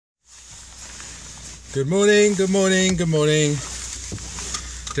Good morning, good morning, good morning.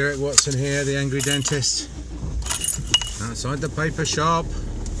 Derek Watson here, the Angry Dentist. Outside the paper shop.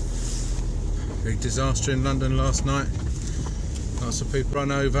 Big disaster in London last night. Lots of people run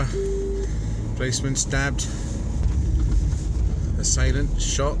over. Policeman stabbed. Assailant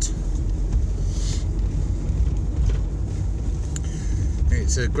shot.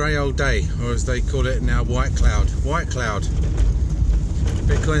 It's a grey old day, or as they call it now, white cloud. White cloud.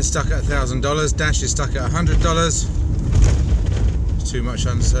 Bitcoin stuck at $1,000, Dash is stuck at $100. There's too much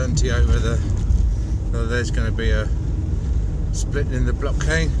uncertainty over whether there's going to be a split in the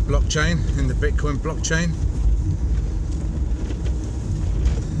blockchain, in the Bitcoin blockchain.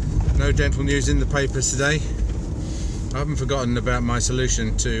 No dental news in the papers today. I haven't forgotten about my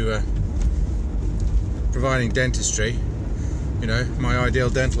solution to providing dentistry, you know, my ideal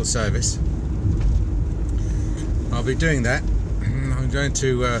dental service. I'll be doing that. I'm going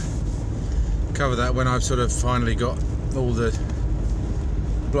to cover that when I've sort of finally got all the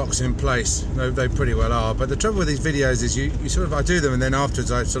blocks in place. They pretty well are, but the trouble with these videos is you sort of, I do them and then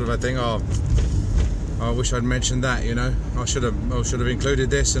afterwards I think, oh, I wish I'd mentioned that, you know, I should have included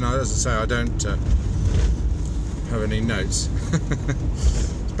this, and as I say, I don't have any notes.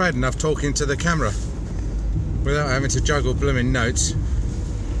 It's bad enough talking to the camera without having to juggle blooming notes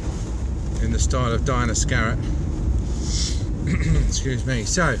in the style of Diana Scarrett. Excuse me.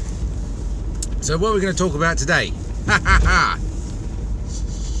 So what are we going to talk about today?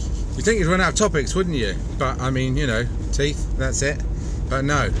 You'd think you'd run out of topics, wouldn't you? But I mean, you know, teeth, that's it. But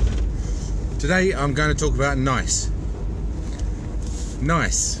no. Today I'm going to talk about nice.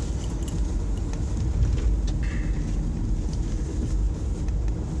 Nice.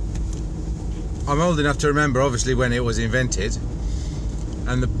 I'm old enough to remember, obviously, when it was invented,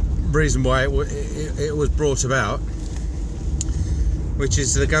 and the reason why it was brought about, which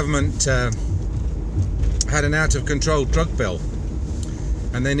is the government had an out-of-control drug bill,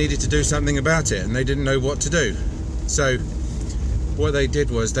 and they needed to do something about it, and they didn't know what to do. So what they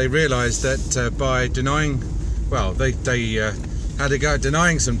did was they realised that by denying, well, they had to go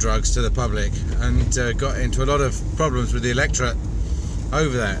denying some drugs to the public, and got into a lot of problems with the electorate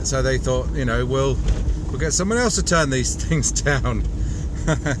over that. So they thought, you know, we'll get someone else to turn these things down.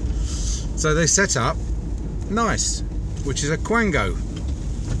 So they set up NICE, which is a quango,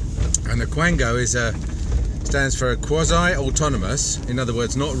 and a quango is stands for a quasi-autonomous, in other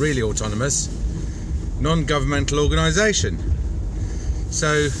words, not really autonomous, non-governmental organisation.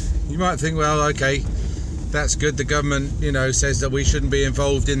 So you might think, well, okay, that's good. The government, you know, says that we shouldn't be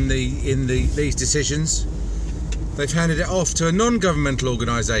involved in these decisions. They've handed it off to a non-governmental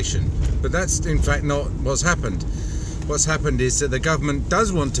organisation, but that's in fact not what's happened. What's happened is that the government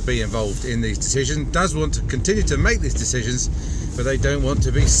does want to be involved in these decisions, does want to continue to make these decisions, but they don't want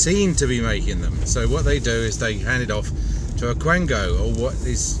to be seen to be making them. So what they do is they hand it off to a quango, or what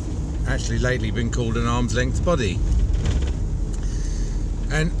is actually lately been called an arm's length body.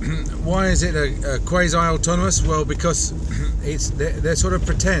 And why is it a quasi-autonomous? Well, because they sort of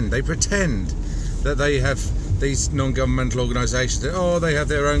pretend that they have these non-governmental organisations. Oh, they have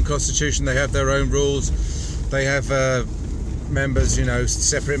their own constitution, they have their own rules, they have members, you know,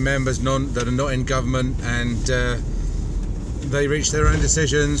 separate members that are not in government, and they reach their own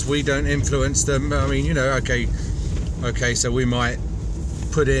decisions. We don't influence them. I mean, you know, okay, so we might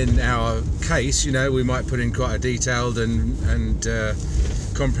put in our case, you know, we might put in quite a detailed and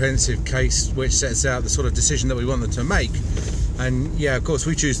comprehensive case which sets out the sort of decision that we want them to make, and yeah, of course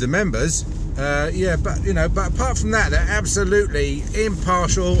we choose the members. Yeah, but you know, but apart from that, they're absolutely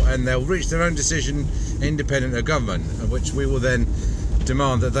impartial, and they'll reach their own decision independent of government, which we will then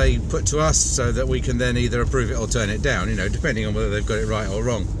demand that they put to us, so that we can then either approve it or turn it down, you know, depending on whether they've got it right or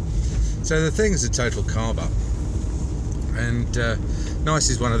wrong. So the thing is a total carve up, and NICE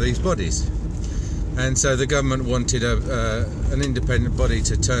is one of these bodies, and so the government wanted an independent body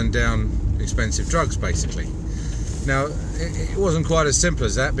to turn down expensive drugs, basically. Now, it wasn't quite as simple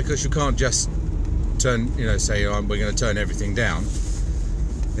as that, because you can't just turn, you know, say, oh, we're going to turn everything down.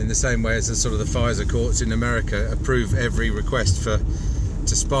 In the same way as the sort of the FISA courts in America approve every request to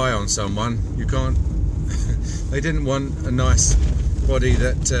spy on someone, you can't. They didn't want a nice body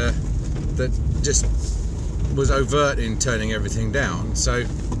that just was overt in turning everything down. So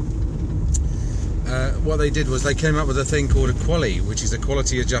what they did was they came up with a thing called a QALY, which is a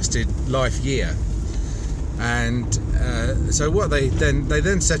quality adjusted life year. And so what they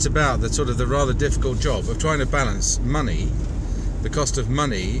then set about the rather difficult job of trying to balance money, the cost of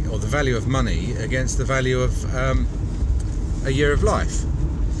money, or the value of money, against the value of a year of life.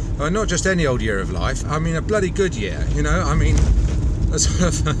 Not just any old year of life, I mean a bloody good year, you know, I mean a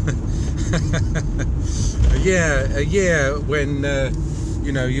sort of a year when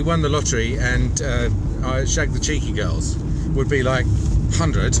you won the lottery and I shagged the cheeky girls would be like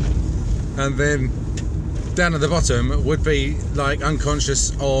 100, and then down at the bottom would be like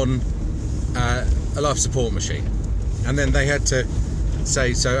unconscious on a life support machine, and then they had to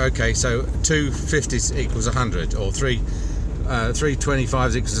say, so 2 50s equals 100, or 3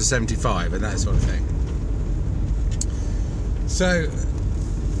 25s equals a 75, and that sort of thing. So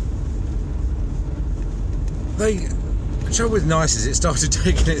the trouble with NICE is it started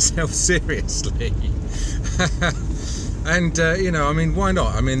taking itself seriously. And I mean, why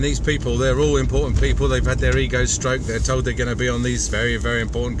not? I mean, these people, they're all important people. They've had their egos stroked. They're told they're going to be on these very, very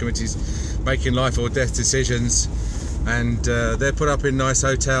important committees making life or death decisions, and they're put up in nice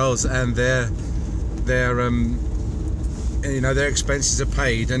hotels, and their expenses are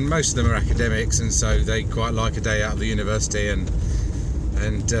paid, and most of them are academics, and so they quite like a day out of the university and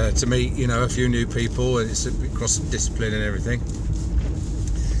to meet a few new people, and it's across discipline and everything.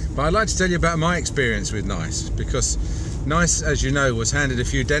 But I'd like to tell you about my experience with NICE, because NICE, as you know, was handed a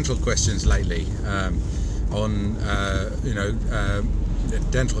few dental questions lately on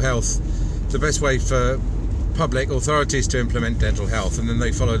dental health, the best way for public authorities to implement dental health, and then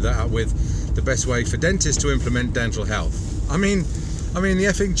they followed that up with the best way for dentists to implement dental health. I mean the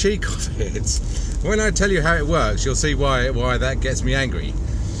effing cheek of it. When I tell you how it works, you'll see why that gets me angry.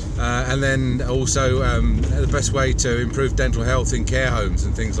 And then also the best way to improve dental health in care homes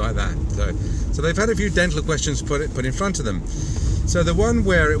and things like that. So they've had a few dental questions put in front of them. So the one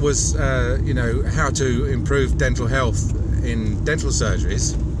where it was how to improve dental health in dental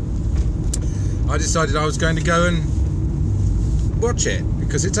surgeries, I decided I was going to go and watch it,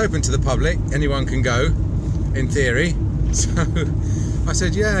 because it's open to the public, anyone can go in theory. So I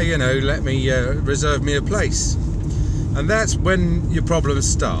said, let me reserve me a place. And that's when your problems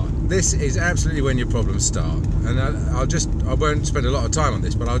start. This is absolutely when your problems start. And I won't spend a lot of time on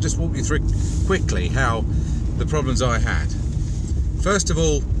this, but I'll just walk you through quickly how the problems I had. First of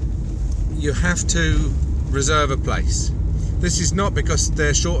all, you have to reserve a place. This is not because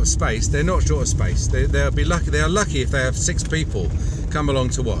they're short of space. They're not short of space. They'll be lucky. They are lucky if they have 6 people come along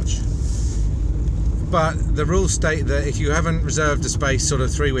to watch. But the rules state that if you haven't reserved a space sort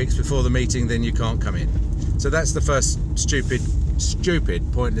of 3 weeks before the meeting, then you can't come in. So that's the first stupid,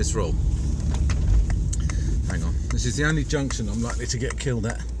 pointless rule. Hang on. This is the only junction I'm likely to get killed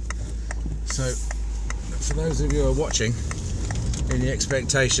at. So, for those of you who are watching, in the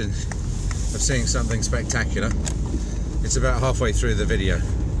expectation of seeing something spectacular, it's about halfway through the video.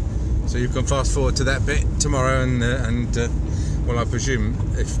 So you can fast forward to that bit tomorrow, and I presume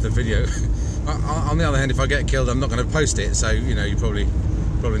if the video... On the other hand, if I get killed, I'm not going to post it, so you probably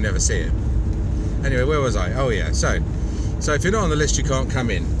never see it. Anyway, where was I? Oh yeah, so if you're not on the list, you can't come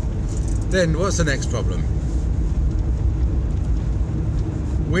in. Then what's the next problem?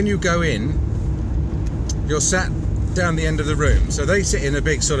 When you go in, you're sat down the end of the room. So they sit in a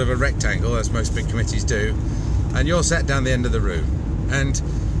big sort of a rectangle, as most big committees do, and you're sat down the end of the room, and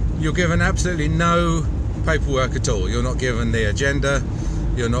you're given absolutely no paperwork at all. You're not given the agenda.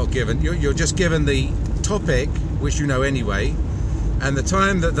 You're just given the topic, which you know anyway, and the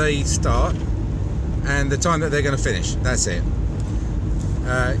time that they start and the time that they're going to finish. That's it.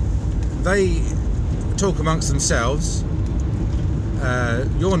 They talk amongst themselves.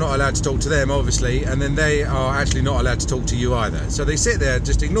 You're not allowed to talk to them, obviously, and then they are actually not allowed to talk to you either. So they sit there,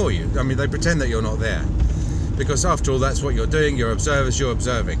 just ignore you. I mean, they pretend that you're not there, because after all, that's what you're doing. You're observers. You're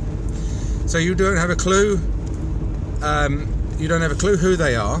observing. So you don't have a clue. You don't have a clue who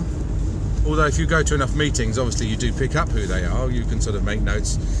they are, although if you go to enough meetings, obviously you do pick up who they are. You can sort of make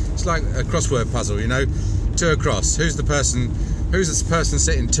notes. It's like a crossword puzzle, 2 across. Who's the person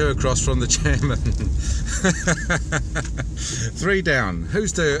sitting 2 across from the chairman? 3 down.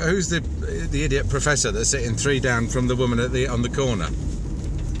 Who's the idiot professor that's sitting 3 down from the woman on the corner?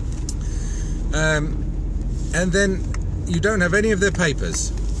 And then you don't have any of their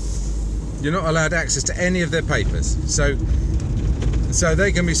papers. You're not allowed access to any of their papers. So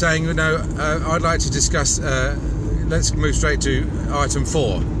they can be saying, I'd like to discuss, let's move straight to item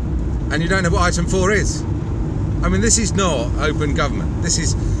 4. And you don't know what item 4 is. I mean, this is not open government.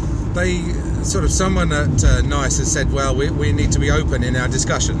 Someone at NICE has said, well, we need to be open in our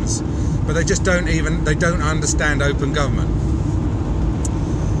discussions. But they just don't understand open government.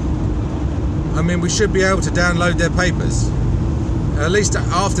 I mean, we should be able to download their papers. At least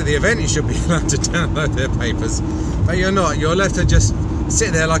after the event, you should be allowed to download their papers. But you're not. You're left to just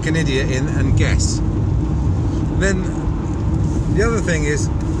sit there like an idiot and guess. Then the other thing is,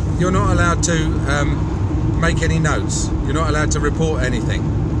 you're not allowed to make any notes. You're not allowed to report anything.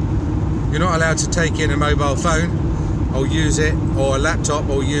 You're not allowed to take in a mobile phone or use it, or a laptop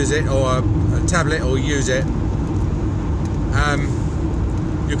or use it, or a tablet or use it.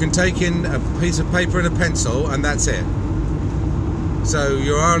 You can take in a piece of paper and a pencil, and that's it. So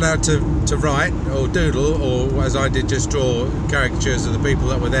you are allowed to write or doodle, or as I did, just draw caricatures of the people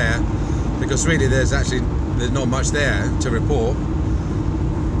that were there, because really there's not much there to report.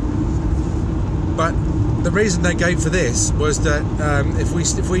 But the reason they gave for this was that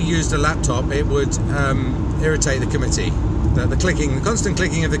if we used a laptop, it would irritate the committee. The constant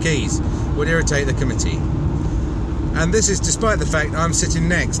clicking of the keys would irritate the committee. And this is despite the fact I'm sitting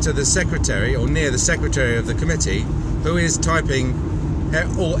next to the secretary, or near the secretary of the committee, who is typing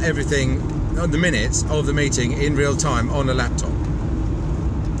everything on the minutes of the meeting in real time on a laptop.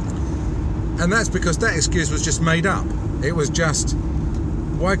 And that's because that excuse was just made up. It was just,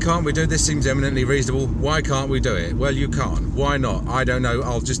 why can't we do this? Seems eminently reasonable. Why can't we do it? Well, you can't. Why not? I don't know.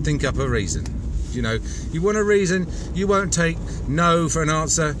 I'll just think up a reason. You know, you want a reason, you won't take no for an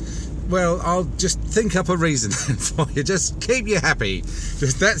answer. Well, I'll just think up a reason for you. Just keep you happy.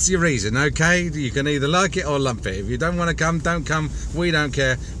 Just that's your reason, okay? You can either like it or lump it. If you don't want to come, don't come. We don't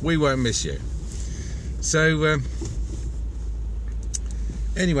care. We won't miss you. So,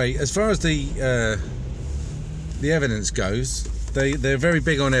 anyway, as far as the evidence goes, they're very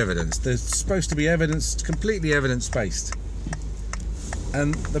big on evidence. They're supposed to be evidence, completely evidence-based.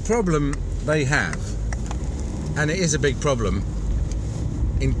 And the problem they have, and it is a big problem,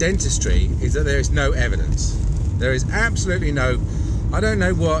 in dentistry, is that there is no evidence. There is absolutely no. I don't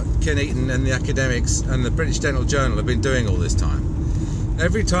know what Ken Eaton and the academics and the British Dental Journal have been doing all this time.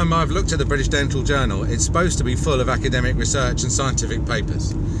 Every time I've looked at the British Dental Journal, it's supposed to be full of academic research and scientific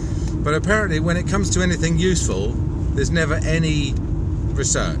papers. But apparently when it comes to anything useful, there's never any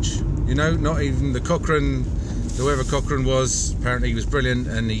research. You know, not even the Cochrane, whoever Cochrane was, apparently he was brilliant,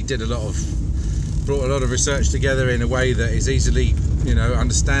 and he did brought a lot of research together in a way that is easily, you know,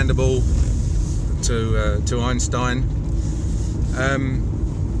 understandable to Einstein.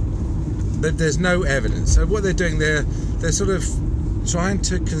 There's no evidence. So what they're doing, they're sort of trying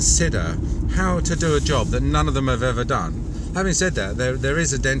to consider how to do a job that none of them have ever done. Having said that, there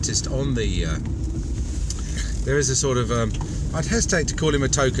is a dentist on the there is a sort of I'd hesitate to call him a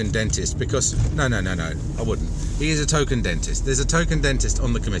token dentist, because no, I wouldn't. He is a token dentist. There's a token dentist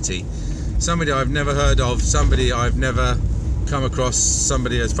on the committee. Somebody I've never heard of, somebody I've never come across,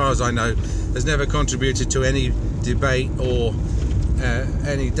 somebody, as far as I know, has never contributed to any debate or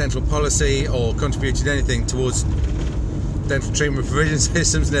any dental policy, or contributed anything towards dental treatment provision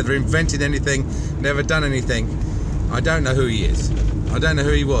systems, never invented anything, never done anything. I don't know who he is. I don't know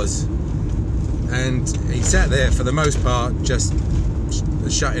who he was. And he sat there for the most part just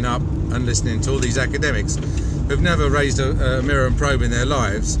shutting up and listening to all these academics who've never raised a mirror and probe in their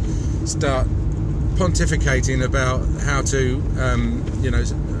lives start pontificating about how to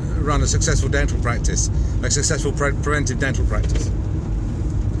run a successful dental practice, a successful preventive dental practice.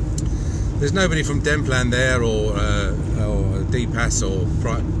 There's nobody from Denplan there, or DPAS, or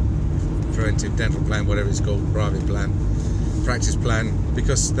preventive dental plan, whatever it's called, private plan, practice plan,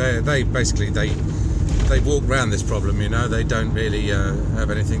 because they basically walk around this problem. You know, they don't really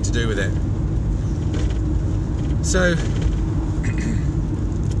have anything to do with it. So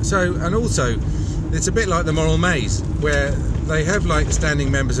and also, it's a bit like the moral maze, where they have like standing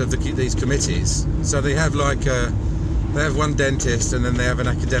members of these committees. So they have they have one dentist, and then they have an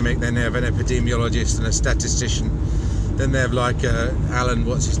academic, then they have an epidemiologist and a statistician, then they have like Alan,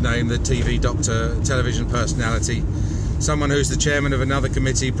 what's his name, the TV doctor, television personality, someone who's the chairman of another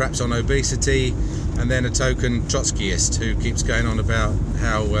committee, perhaps on obesity, and then a token Trotskyist who keeps going on about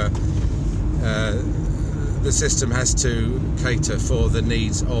how the system has to cater for the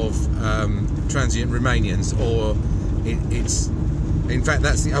needs of transient Romanians, or it's in fact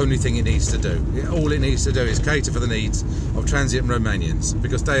that's the only thing it needs to do. All it needs to do is cater for the needs of transient Romanians,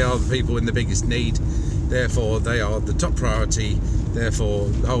 because they are the people in the biggest need, therefore they are the top priority, therefore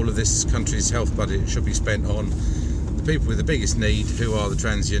the whole of this country's health budget should be spent on the people with the biggest need, who are the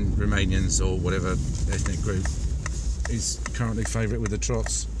transient Romanians, or whatever ethnic group is currently favourite with the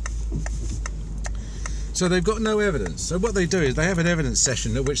Trots. So they've got no evidence. So what they do is they have an evidence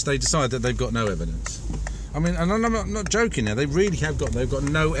session at which they decide that they've got no evidence. I mean, and I'm not joking now. They really have they've got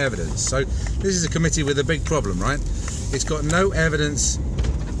no evidence. So this is a committee with a big problem, right? It's got no evidence,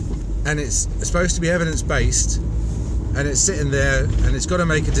 and it's supposed to be evidence-based, and it's sitting there, and it's got to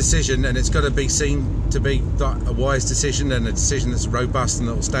make a decision, and it's got to be seen to be a wise decision, and a decision that's robust and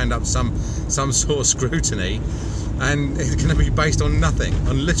that will stand up some sort of scrutiny, and it's going to be based on nothing,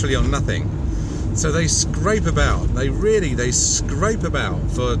 literally on nothing. So they scrape about. They scrape about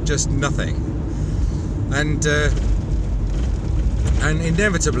for just nothing. And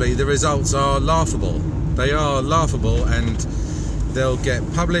inevitably the results are laughable. They are laughable, and they'll get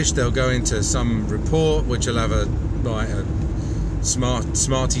published. They'll go into some report which will have a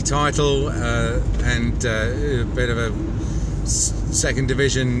smarty title and a bit of a second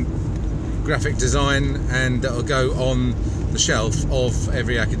division graphic design, and that'll go on the shelf of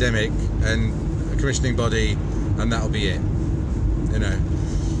every academic and commissioning body, and that'll be it, you know.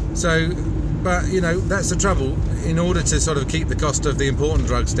 So, but you know, that's the trouble. In order to sort of keep the cost of the important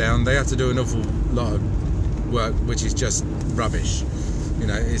drugs down, they have to do an awful lot of work, which is just rubbish. You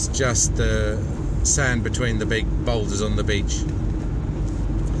know, it's just sand between the big boulders on the beach.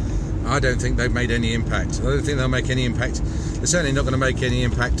 I don't think they've made any impact. I don't think they'll make any impact. They're certainly not going to make any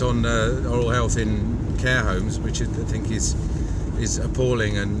impact on oral health in care homes, which I think is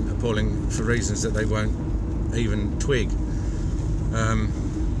appalling, and appalling for reasons that they won't even twig.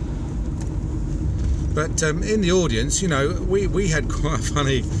 But in the audience, you know, we had quite a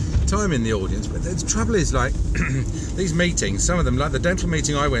funny time in the audience. But the trouble is, like, these meetings, some of them, like the dental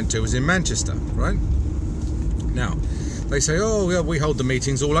meeting I went to was in Manchester, right? Now, they say, oh, yeah, we hold the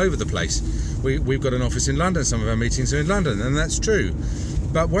meetings all over the place. We've got an office in London, some of our meetings are in London, and that's true.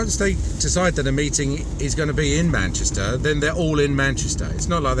 But once they decide that a meeting is going to be in Manchester, then they're all in Manchester. It's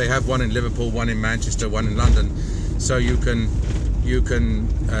not like they have one in Liverpool, one in Manchester, one in London, so you can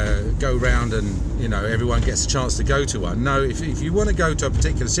go round and, you know, everyone gets a chance to go to one. No, if you want to go to a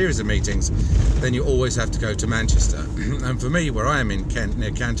particular series of meetings, then you always have to go to Manchester. And for me, where I am in Kent,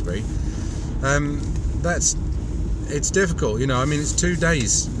 near Canterbury, it's difficult, you know. I mean, it's 2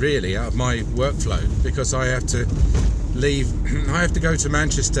 days really out of my workflow, because I have to leave. I have to go to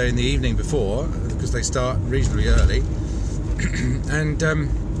Manchester in the evening before, because they start reasonably early,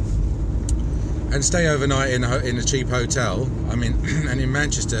 and stay overnight in a cheap hotel. I mean, and in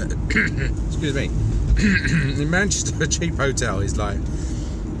Manchester, excuse me, in Manchester, a cheap hotel is like,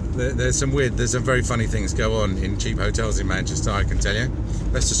 there's some very funny things go on in cheap hotels in Manchester, I can tell you.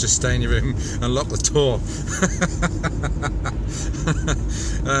 Let's just stay in your room and lock the door.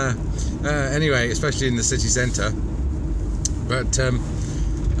 Anyway, especially in the city centre. But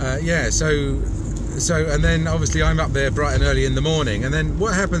yeah, so and then obviously I'm up there bright and early in the morning, and then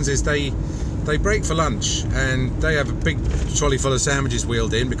what happens is they break for lunch, and they have a big trolley full of sandwiches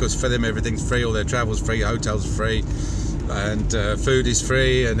wheeled in, because for them everything's free, all their travel's free, hotels are free, and food is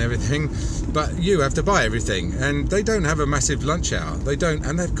free and everything, but you have to buy everything. And they don't have a massive lunch hour. They don't,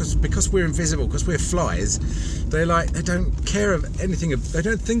 and because we're invisible, because we're flies, they don't care of anything. They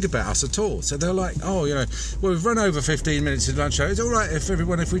don't think about us at all. So they're like, oh, you know, well, we've run over 15 minutes of lunch hour. It's all right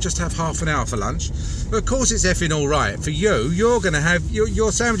if we just have half an hour for lunch. Well, of course it's effing all right for you. You're going to have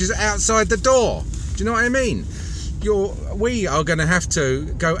your sandwiches outside the door. Do you know what I mean? We are going to have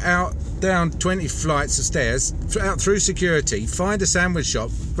to go out, down 20 flights of stairs, out through security, find a sandwich shop,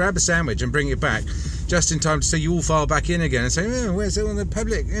 grab a sandwich and bring it back just in time to see you all file back in again and say, oh, where's all the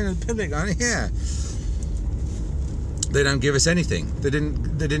public? You know, the public aren't here. They don't give us anything. They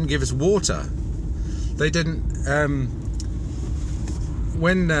didn't give us water. They didn't.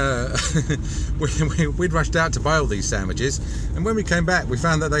 When we'd rushed out to buy all these sandwiches, and when we came back, we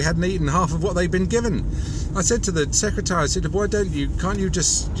found that they hadn't eaten half of what they'd been given. I said to the secretary, I said, why can't you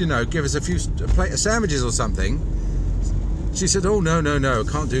just, you know, give us a plate of sandwiches or something? She said, oh, no, I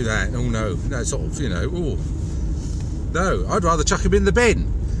can't do that. Oh, no, sort of, you know, oh, no, I'd rather chuck them in the bin.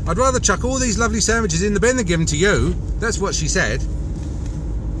 I'd rather chuck all these lovely sandwiches in the bin than give them to you. That's what she said.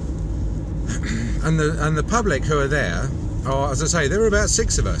 And the public who are there, as I say, there were about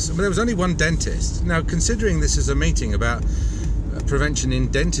 6 of us. I mean, there was only one dentist. Now, considering this is a meeting about prevention in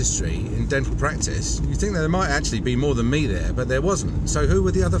dentistry, in dental practice, you think that there might actually be more than me there, but there wasn't. So who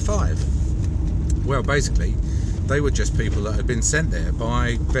were the other 5? Well, basically, they were just people that had been sent there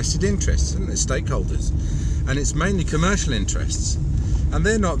by vested interests and stakeholders. And it's mainly commercial interests. And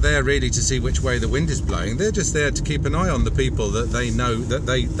they're not there really to see which way the wind is blowing. They're just there to keep an eye on the people that they know that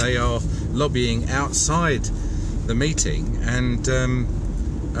they are lobbying outside the meeting, and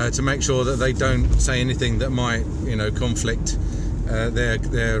to make sure that they don't say anything that might, you know, conflict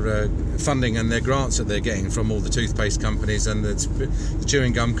their funding and their grants that they're getting from all the toothpaste companies and the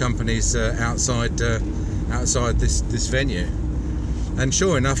chewing gum companies outside this venue. And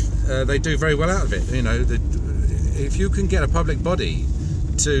sure enough, they do very well out of it. You know, if you can get a public body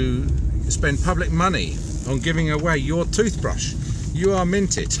to spend public money on giving away your toothbrush, you are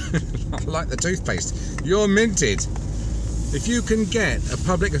minted. Like the toothpaste, you're minted. If you can get a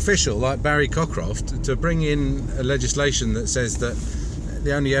public official like Barry Cockcroft to bring in a legislation that says that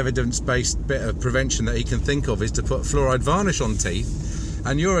the only evidence-based bit of prevention that he can think of is to put fluoride varnish on teeth,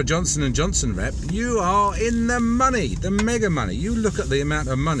 and you're a Johnson & Johnson rep, you are in the money, the mega money. You look at the amount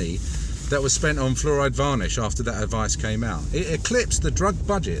of money that was spent on fluoride varnish after that advice came out. It eclipsed the drug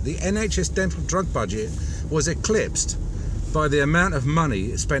budget. The NHS dental drug budget was eclipsed by the amount of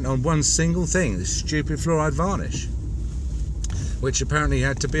money spent on one single thing, this stupid fluoride varnish, which apparently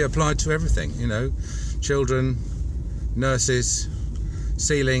had to be applied to everything, you know, children, nurses,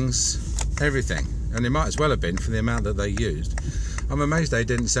 ceilings, everything. And it might as well have been for the amount that they used. I'm amazed they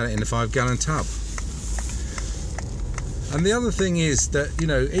didn't sell it in a 5-gallon tub. And the other thing is that, you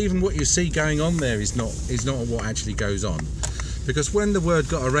know, even what you see going on there is not what actually goes on. Because when the word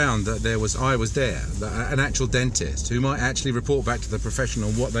got around that I was there, an actual dentist who might actually report back to the profession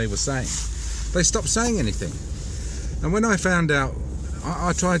on what they were saying, they stopped saying anything. And when I found out,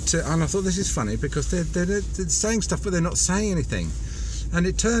 I tried to, and I thought, this is funny, because they're saying stuff but they're not saying anything. And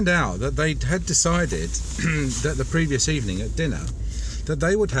it turned out that they had decided that the previous evening at dinner that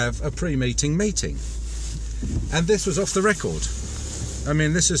they would have a pre-meeting meeting. And this was off the record. I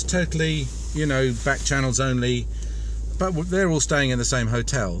mean, this is totally, you know, back channels only, but they're all staying in the same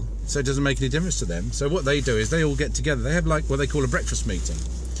hotel, so it doesn't make any difference to them. So what they do is they all get together. They have like what they call a breakfast meeting.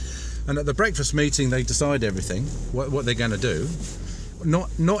 And at the breakfast meeting, they decide everything, what they're going to do.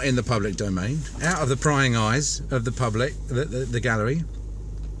 Not in the public domain, out of the prying eyes of the public, the gallery,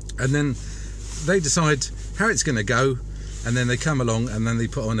 and then they decide how it's going to go, and then they come along and then they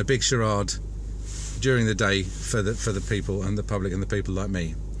put on a big charade during the day for the people and the public and the people like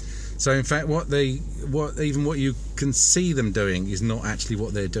me. So in fact, what you can see them doing is not actually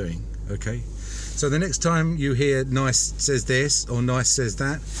what they're doing. Okay, so the next time you hear nice says this or nice says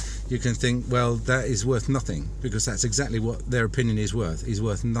that, you can think, well, that is worth nothing, because that's exactly what their opinion is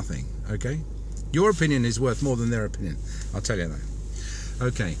worth nothing. Okay, your opinion is worth more than their opinion, I'll tell you that.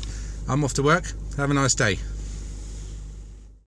 Okay, I'm off to work. Have a nice day.